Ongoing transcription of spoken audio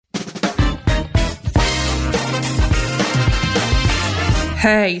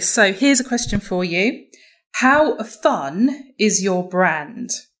Okay, so here's a question for you. How fun is your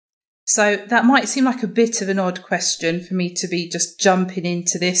brand? So that might seem like a bit of an odd question for me to be just jumping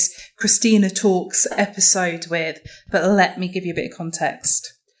into this Christina Talks episode with, but let me give you a bit of context.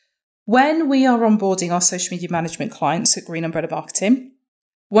 When we are onboarding our social media management clients at Green Umbrella Marketing,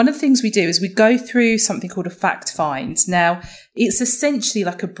 one of the things we do is we go through something called a fact find. Now, it's essentially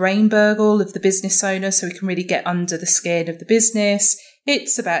like a brain burgle of the business owner, so we can really get under the skin of the business.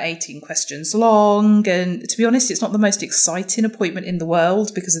 It's about 18 questions long, and to be honest, it's not the most exciting appointment in the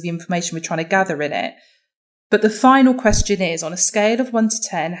world because of the information we're trying to gather in it. But the final question is, on a scale of 1 to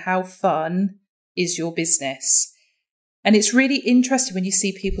 10, how fun is your business? And it's really interesting when you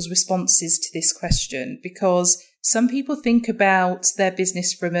see people's responses to this question, because some people think about their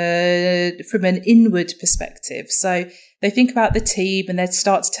business from an inward perspective. So they think about the team and they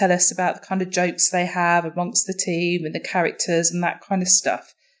start to tell us about the kind of jokes they have amongst the team and the characters and that kind of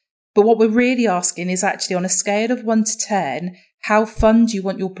stuff. But what we're really asking is actually, on a scale of 1 to 10, how fun do you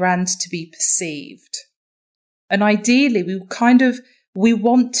want your brand to be perceived? And ideally, we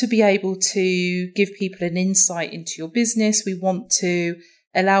want to be able to give people an insight into your business. We want to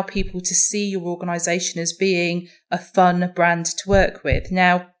allow people to see your organisation as being a fun brand to work with.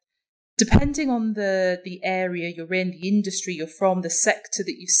 Now, depending on the area you're in, the industry you're from, the sector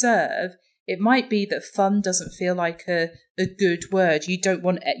that you serve, it might be that fun doesn't feel like a good word. You don't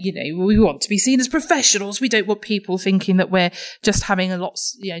want, we want to be seen as professionals. We don't want people thinking that we're just having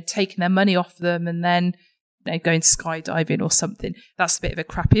taking their money off them and then going skydiving or something. That's a bit of a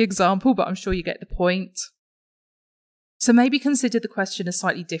crappy example, but I'm sure you get the point. So maybe consider the question a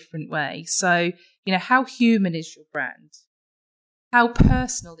slightly different way. So, how human is your brand? How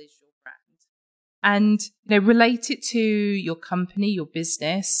personal is your brand? And, relate it to your company, your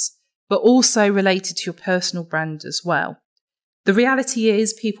business, but also relate it to your personal brand as well. The reality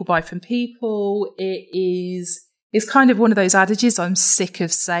is people buy from people. It's kind of one of those adages I'm sick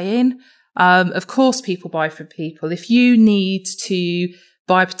of saying. Of course, people buy from people. If you need to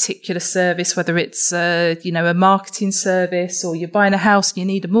buy a particular service, whether it's a marketing service or you're buying a house and you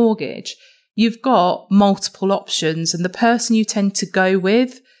need a mortgage, you've got multiple options. And the person you tend to go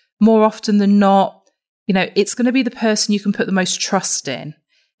with, more often than not, it's going to be the person you can put the most trust in.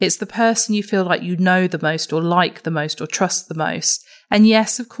 It's the person you feel like you know the most or like the most or trust the most. And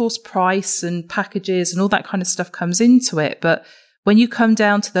yes, of course, price and packages and all that kind of stuff comes into it. But when you come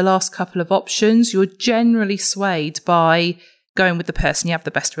down to the last couple of options, you're generally swayed by going with the person you have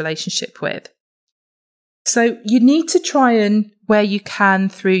the best relationship with. So you need to try and, where you can,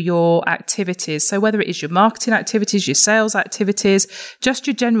 through your activities, so whether it is your marketing activities, your sales activities, just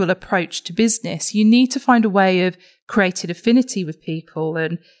your general approach to business, you need to find a way of creating affinity with people.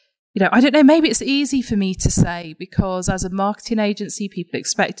 And, I don't know, maybe it's easy for me to say because as a marketing agency, people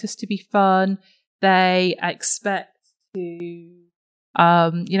expect us to be fun. They expect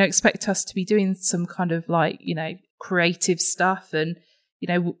us to be doing some kind of creative stuff. And,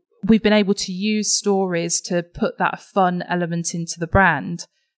 we've been able to use stories to put that fun element into the brand.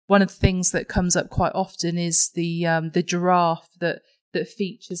 One of the things that comes up quite often is the giraffe that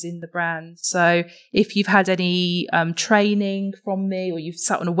features in the brand. So if you've had any training from me or you've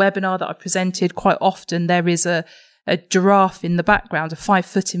sat on a webinar that I presented, quite often there is a giraffe in the background, a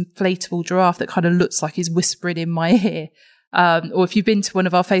 5-foot inflatable giraffe that kind of looks like he's whispering in my ear. Or if you've been to one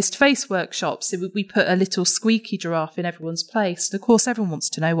of our face-to-face workshops, we put a little squeaky giraffe in everyone's place. And of course, everyone wants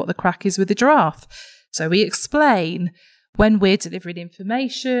to know what the crack is with the giraffe. So we explain when we're delivering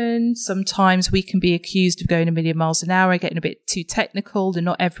information. Sometimes we can be accused of going a million miles an hour, getting a bit too technical, and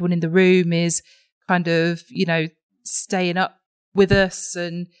not everyone in the room is kind of, staying up with us.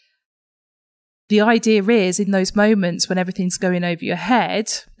 And the idea is, in those moments when everything's going over your head,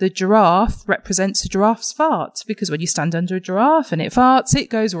 the giraffe represents a giraffe's fart, because when you stand under a giraffe and it farts, it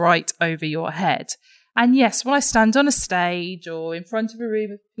goes right over your head. And yes, when I stand on a stage or in front of a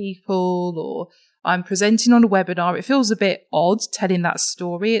room of people or I'm presenting on a webinar, it feels a bit odd telling that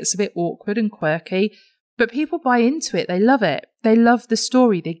story. It's a bit awkward and quirky, but people buy into it. They love it. They love the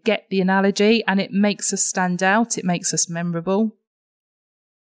story. They get the analogy, and it makes us stand out. It makes us memorable.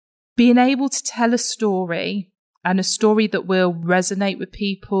 Being able to tell a story, and a story that will resonate with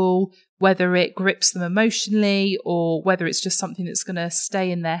people, whether it grips them emotionally or whether it's just something that's going to stay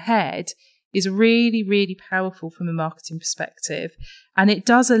in their head, is really, really powerful from a marketing perspective. And it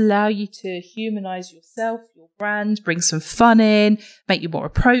does allow you to humanize yourself, your brand, bring some fun in, make you more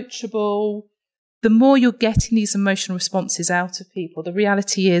approachable. The more you're getting these emotional responses out of people, the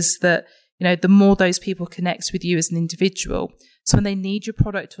reality is that, the more those people connect with you as an individual. So when they need your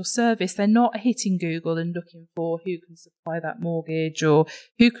product or service, they're not hitting Google and looking for who can supply that mortgage or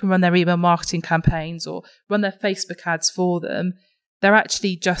who can run their email marketing campaigns or run their Facebook ads for them. They're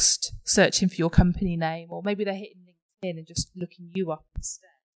actually just searching for your company name, or maybe they're hitting LinkedIn and just looking you up instead.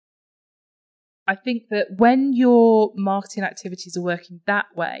 I think that when your marketing activities are working that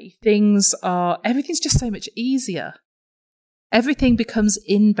way, everything's just so much easier. Everything becomes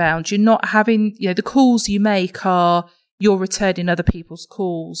inbound. You're not having, the calls you make are you're returning other people's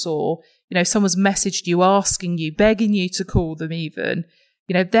calls, or, someone's messaged you asking you, begging you to call them even.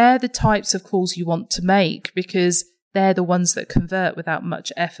 They're the types of calls you want to make because they're the ones that convert without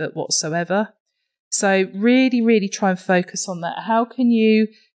much effort whatsoever. So really, really try and focus on that. How can you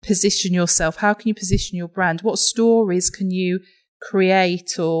position yourself? How can you position your brand? What stories can you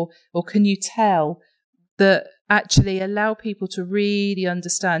create or can you tell that actually allow people to really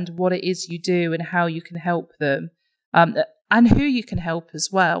understand what it is you do and how you can help them, and who you can help as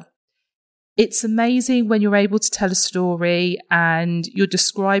well? It's amazing when you're able to tell a story and you're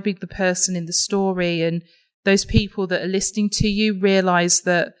describing the person in the story, and those people that are listening to you realize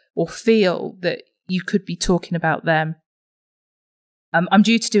that or feel that you could be talking about them. I'm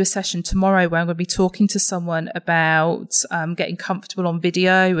due to do a session tomorrow where I'm going to be talking to someone about getting comfortable on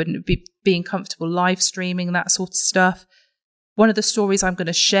video and being comfortable live streaming, that sort of stuff. One of the stories I'm going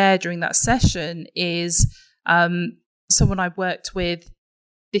to share during that session is someone I worked with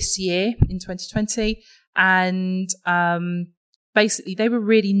this year in 2020. And basically, they were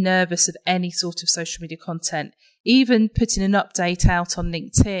really nervous of any sort of social media content. Even putting an update out on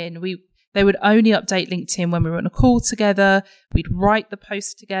LinkedIn, they would only update LinkedIn when we were on a call together. We'd write the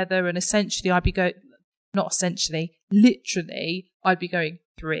post together, and literally, I'd be going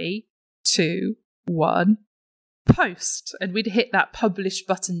 3, 2, 1, post. And we'd hit that publish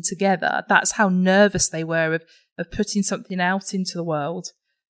button together. That's how nervous they were of putting something out into the world.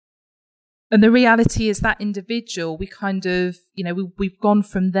 And the reality is that individual, we kind of, we've gone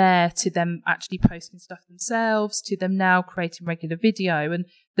from there to them actually posting stuff themselves, to them now creating regular video. And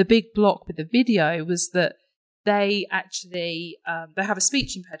the big block with the video was that they actually, they have a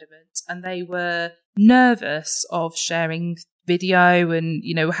speech impediment, and they were nervous of sharing video and,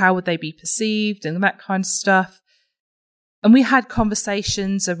 how would they be perceived and that kind of stuff. And we had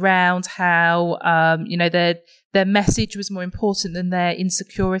conversations around how, their message was more important than their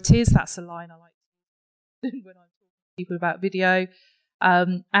insecurities. That's a line I like when I'm talking to people about video.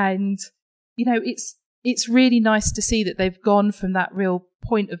 It's really nice to see that they've gone from that real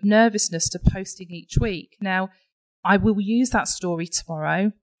point of nervousness to posting each week. Now, I will use that story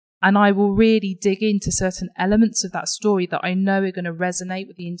tomorrow, and I will really dig into certain elements of that story that I know are going to resonate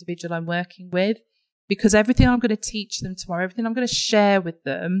with the individual I'm working with, because everything I'm going to teach them tomorrow, everything I'm going to share with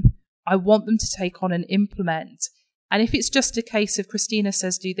them, I want them to take on and implement. And if it's just a case of Christina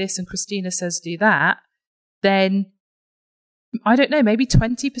says do this and Christina says do that, then I don't know, maybe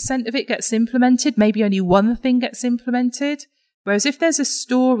 20% of it gets implemented, maybe only one thing gets implemented. Whereas if there's a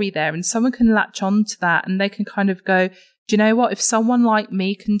story there and someone can latch on to that and they can kind of go, do you know what, if someone like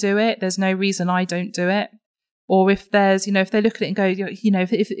me can do it, there's no reason I don't do it. Or if there's, if they look at it and go,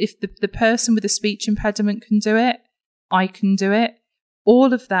 if the person with a speech impediment can do it, I can do it.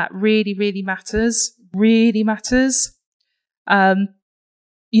 All of that really, really matters, there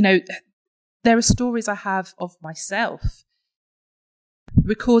are stories I have of myself.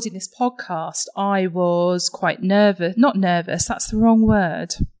 Recording this podcast, I was quite not nervous, that's the wrong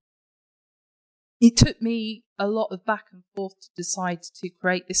word. It took me a lot of back and forth to decide to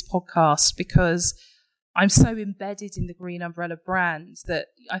create this podcast because I'm so embedded in the Green Umbrella brand that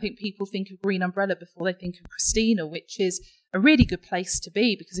I think people think of Green Umbrella before they think of Christina, which is a really good place to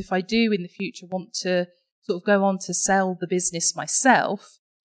be, because if I do in the future want to sort of go on to sell the business myself,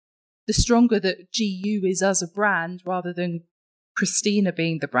 the stronger that GU is as a brand rather than Christina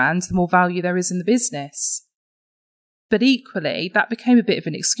being the brand, the more value there is in the business. But equally, that became a bit of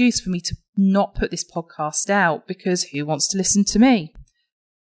an excuse for me to not put this podcast out, because who wants to listen to me?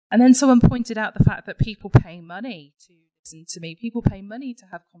 And then someone pointed out the fact that people pay money to listen to me. People pay money to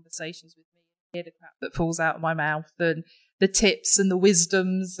have conversations with me, hear the crap that falls out of my mouth and the tips and the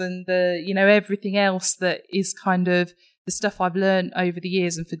wisdoms and the, everything else that is kind of the stuff I've learned over the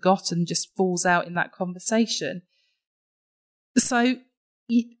years and forgotten just falls out in that conversation. So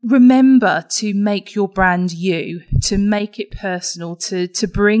remember to make your brand you, to make it personal, to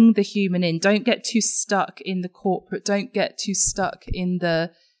bring the human in. Don't get too stuck in the corporate. Don't get too stuck in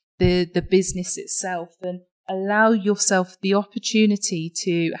the business itself, and allow yourself the opportunity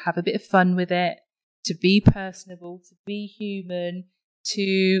to have a bit of fun with it, to be personable, to be human,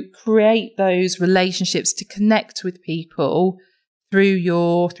 to create those relationships, to connect with people through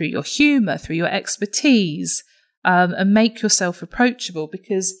your humour, through your expertise, and make yourself approachable.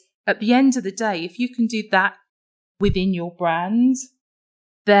 Because at the end of the day, if you can do that within your brand,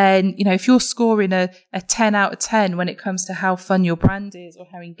 then, if you're scoring a 10 out of 10 when it comes to how fun your brand is, or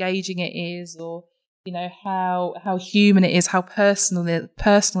how engaging it is, or, how human it is, how personal it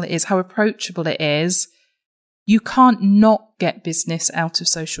is, how approachable it is, you can't not get business out of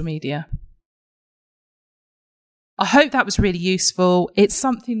social media. I hope that was really useful. It's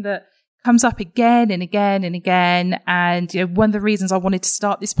something that comes up again and again and again. And one of the reasons I wanted to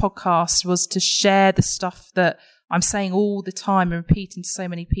start this podcast was to share the stuff that I'm saying all the time and repeating to so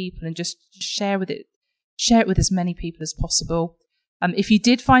many people, and just share it with as many people as possible. If you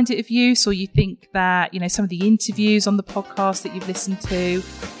did find it of use, or you think that, some of the interviews on the podcast that you've listened to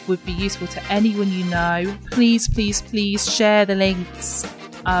would be useful to anyone you know, please, please, please share the links.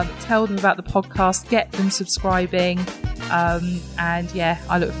 Tell them about the podcast, get them subscribing. And yeah,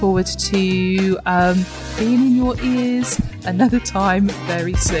 I look forward to being in your ears another time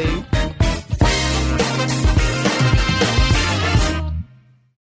very soon.